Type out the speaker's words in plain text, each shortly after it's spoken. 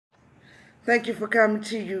Thank you for coming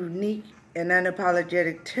to Unique and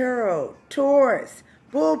Unapologetic Tarot. Taurus,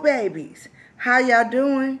 bull babies. How y'all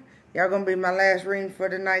doing? Y'all gonna be my last reading for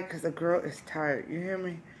the night because the girl is tired. You hear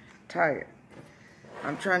me? Tired.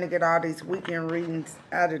 I'm trying to get all these weekend readings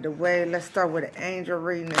out of the way. Let's start with an angel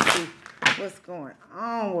reading and see what's going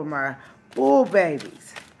on with my bull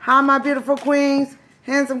babies. Hi, my beautiful queens,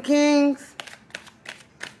 handsome kings.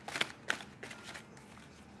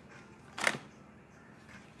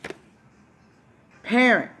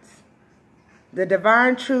 Parents. The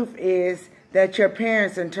divine truth is that your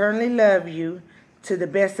parents internally love you to the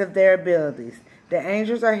best of their abilities. The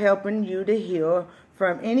angels are helping you to heal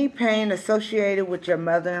from any pain associated with your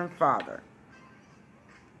mother and father.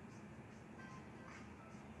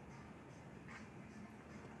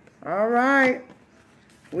 All right.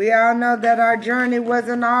 We all know that our journey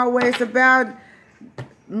wasn't always about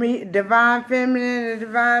divine feminine and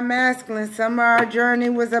divine masculine. Some of our journey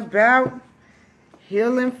was about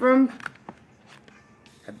healing from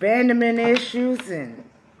abandonment issues and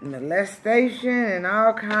molestation and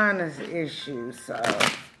all kinds of issues. So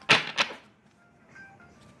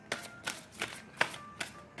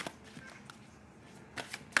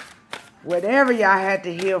whatever y'all had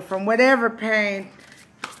to heal from, whatever pain,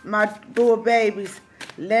 my bull babies,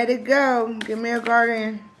 let it go. Give me a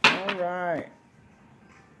guardian. All right.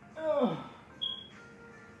 Oh.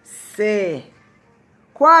 See.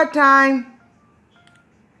 Quiet time.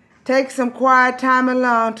 Take some quiet time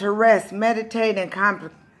alone to rest, meditate, and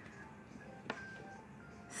contemplate.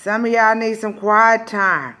 Some of y'all need some quiet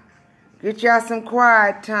time. Get y'all some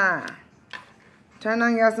quiet time. Turn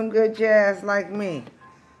on y'all some good jazz like me.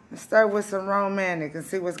 Let's start with some romantic and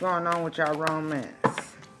see what's going on with y'all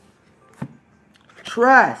romance.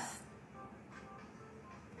 Trust.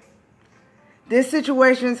 This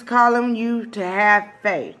situation is calling you to have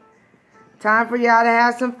faith. Time for y'all to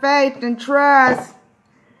have some faith and trust.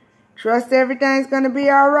 Trust everything's going to be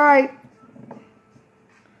all right.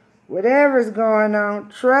 Whatever's going on,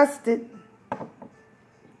 trust it.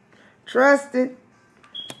 Trust it.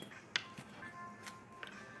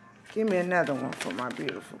 Give me another one for my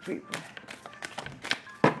beautiful people.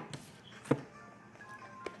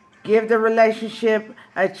 Give the relationship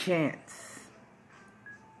a chance.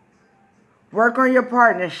 Work on your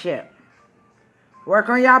partnership. Work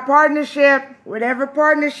on y'all partnership. Whatever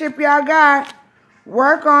partnership y'all got,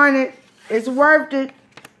 work on it. It's worth it.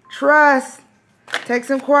 Trust. Take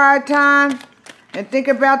some quiet time and think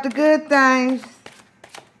about the good things.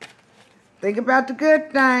 Think about the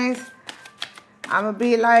good things. I'm going to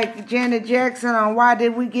be like Janet Jackson on Why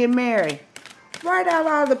Did We Get Married? Write out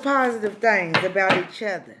all the positive things about each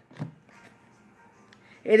other.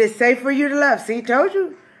 It is safe for you to love. See, told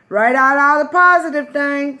you. Write out all the positive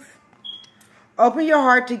things. Open your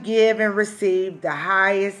heart to give and receive the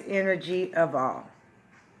highest energy of all.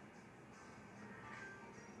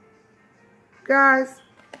 Guys,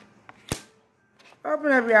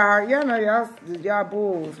 open up your heart. Y'all know y'all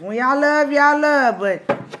bulls. When y'all love, but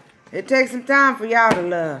it takes some time for y'all to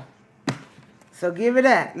love. So give it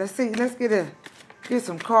that. Let's see. Let's get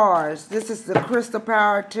some cards. This is the Crystal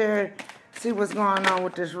Power Tarot. See what's going on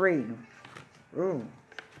with this reading. Ooh.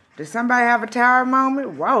 Did somebody have a tower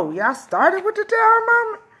moment? Whoa, y'all started with the tower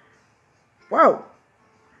moment? Whoa.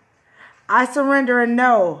 I surrender and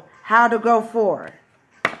know how to go forward.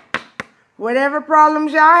 Whatever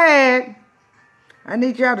problems y'all had, I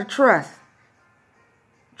need y'all to trust.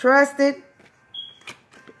 Trust it.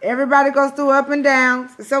 Everybody goes through up and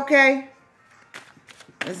downs. It's okay.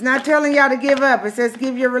 It's not telling y'all to give up. It says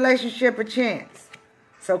give your relationship a chance.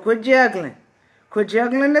 So quit juggling. Quit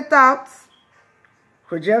juggling the thoughts.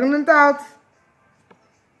 Quit juggling thoughts.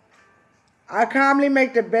 I calmly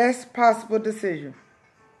make the best possible decision.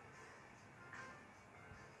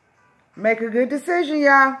 Make a good decision,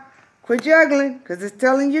 y'all. Quit juggling, because it's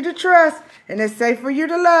telling you to trust, and it's safe for you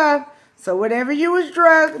to love. So whatever you was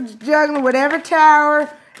juggling, whatever tower,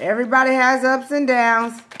 everybody has ups and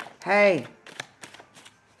downs. Hey,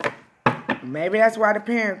 maybe that's why the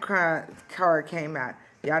parent card came out.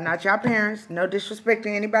 Y'all not y'all parents. No disrespect to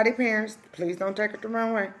anybody parents. Please don't take it the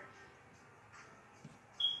wrong way.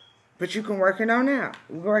 But you can work it on out.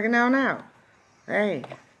 We're working on out. Hey,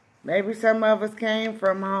 maybe some of us came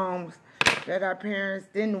from homes that our parents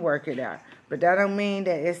didn't work it out. But that don't mean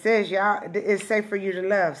that it says y'all, it's safe for you to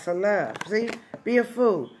love. So love. See? Be a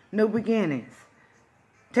fool. New beginnings.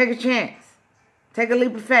 Take a chance. Take a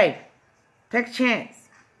leap of faith. Take a chance.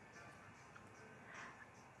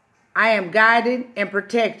 I am guided and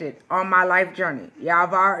protected on my life journey. Y'all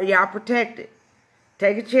protected.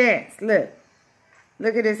 Take a chance. Look.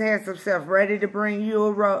 Look at his handsome self, ready to bring you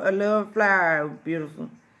a little flower, beautiful.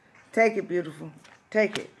 Take it, beautiful.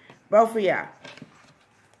 Take it. Both of y'all.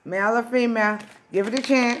 Male or female, give it a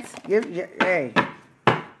chance. Hey.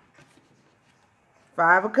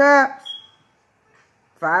 5 of Cups.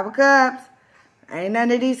 5 of Cups. Ain't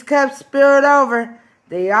none of these cups spilled over.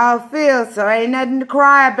 They all filled, so ain't nothing to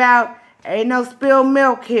cry about. Ain't no spilled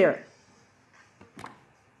milk here.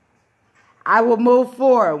 I will move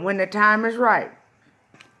forward when the time is right.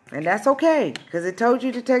 And that's okay, because it told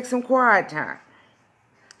you to take some quiet time.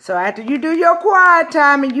 So after you do your quiet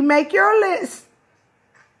time and you make your list,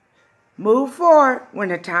 move forward when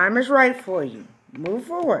the time is right for you. Move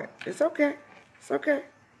forward. It's okay. It's okay.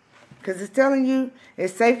 Because it's telling you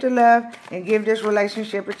it's safe to love and give this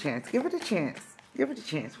relationship a chance. Give it a chance. Give it a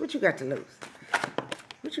chance. What you got to lose?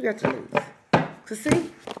 What you got to lose? So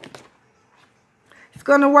see, it's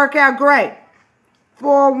going to work out great.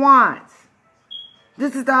 4 of Wands.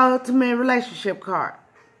 This is the ultimate relationship card.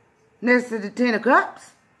 Next to the 10 of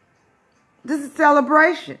Cups. This is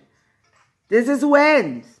celebration. This is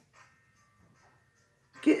weddings.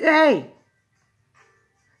 Hey,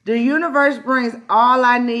 the universe brings all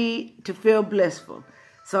I need to feel blissful.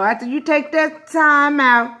 So after you take that time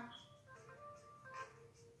out,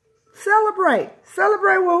 celebrate.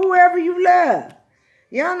 Celebrate with whoever you love.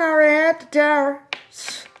 Y'all already had the Tower.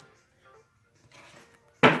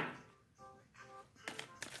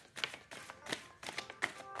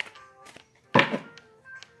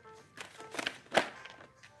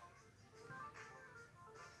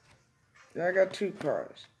 I got 2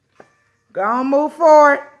 cards. Go on, move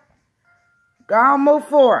forward. Go on, move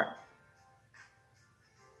forward.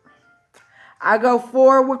 I go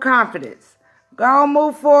forward with confidence. Go on,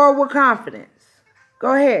 move forward with confidence.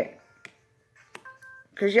 Go ahead.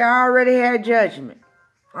 Because you already had judgment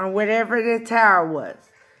on whatever the Tower was.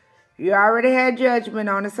 You already had judgment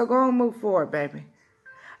on it, so go on, move forward, baby.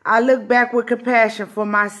 I look back with compassion for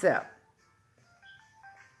myself.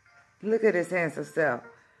 Look at his handsome self.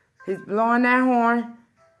 He's blowing that horn.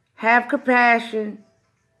 Have compassion.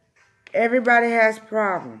 Everybody has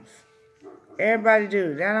problems. Everybody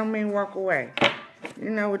do. That don't mean walk away.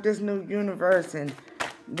 You know, with this new universe and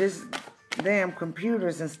this damn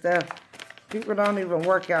computers and stuff, people don't even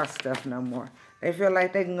work out stuff no more. They feel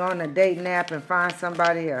like they can go on a date nap and find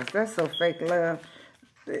somebody else. That's so fake love.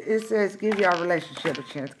 It says give y'all relationship a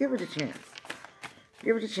chance. Give it a chance.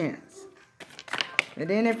 Give it a chance. And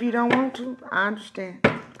then if you don't want to, I understand.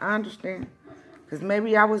 I understand. Because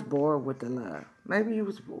maybe I was bored with the love. Maybe you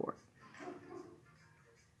was bored.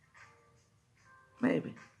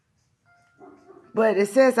 Maybe. But it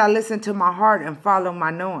says I listen to my heart and follow my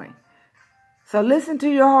knowing. So listen to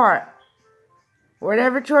your heart.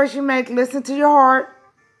 Whatever choice you make, listen to your heart.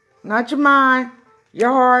 Not your mind.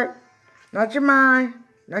 Your heart. Not your mind.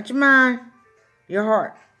 Not your mind. Your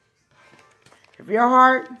heart. If your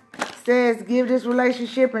heart says give this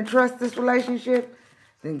relationship and trust this relationship,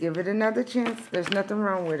 then give it another chance. There's nothing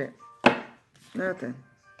wrong with it. Nothing.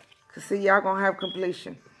 Because see, y'all going to have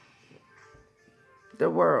completion. The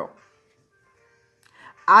world.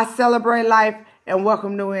 I celebrate life and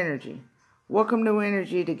welcome new energy. Welcome new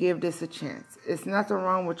energy to give this a chance. It's nothing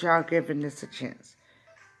wrong with y'all giving this a chance.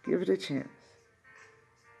 Give it a chance.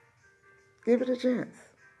 Give it a chance.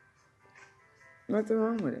 Nothing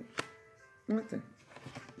wrong with it. Nothing.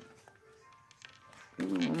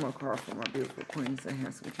 Give me one more card for my beautiful queens and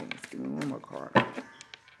handsome kings. Give me one more card.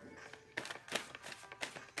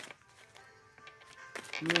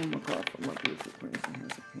 Give me one more card for my beautiful queens and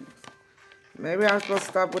handsome kings. Maybe I was supposed to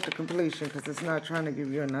stop with the completion because it's not trying to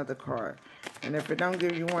give you another card. And if it don't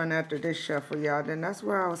give you one after this shuffle, y'all, then that's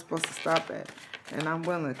where I was supposed to stop at. And I'm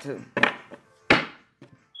willing to.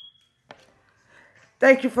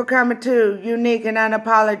 Thank you for coming to Unique and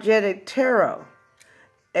Unapologetic Tarot.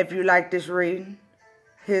 If you like this reading,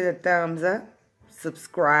 hit a thumbs up,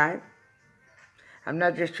 subscribe. I'm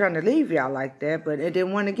not just trying to leave y'all like that, but it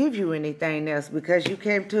didn't want to give you anything else because you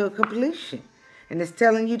came to a completion. And it's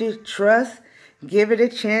telling you to trust, give it a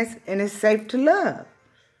chance, and it's safe to love.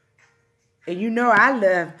 And you know I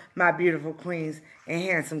love my beautiful queens and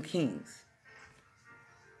handsome kings.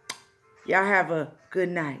 Y'all have a good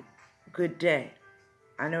night, good day.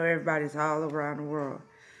 I know everybody's all around the world.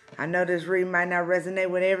 I know this reading might not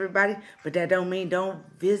resonate with everybody, but that don't mean don't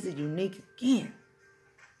visit Unique again.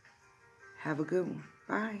 Have a good one.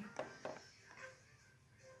 Bye.